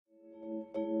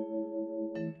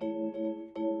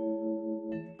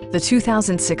the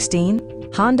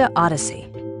 2016 Honda Odyssey.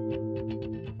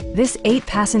 This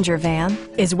 8-passenger van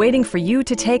is waiting for you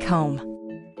to take home.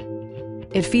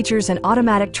 It features an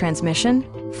automatic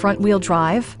transmission, front-wheel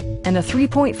drive, and a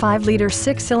 3.5-liter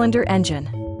 6-cylinder engine.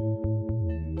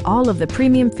 All of the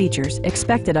premium features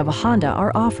expected of a Honda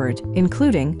are offered,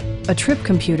 including a trip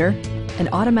computer, an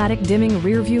automatic dimming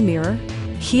rear-view mirror,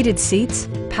 heated seats,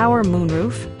 power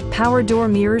moonroof, power door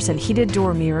mirrors and heated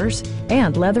door mirrors,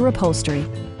 and leather upholstery.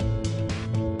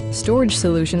 Storage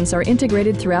solutions are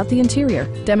integrated throughout the interior,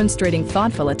 demonstrating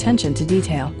thoughtful attention to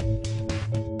detail.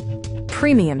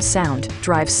 Premium sound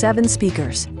drives 7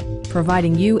 speakers,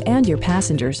 providing you and your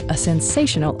passengers a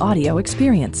sensational audio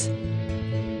experience.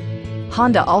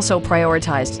 Honda also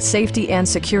prioritized safety and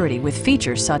security with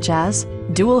features such as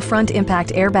dual front impact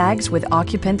airbags with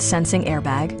occupant sensing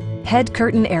airbag, head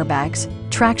curtain airbags,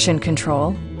 traction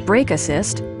control, brake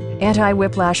assist,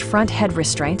 anti-whiplash front head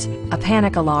restraints, a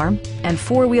panic alarm, and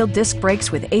 4-wheel disc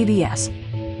brakes with ABS.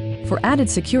 For added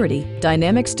security,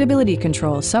 dynamic stability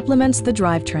control supplements the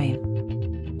drivetrain.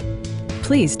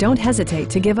 Please don't hesitate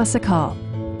to give us a call.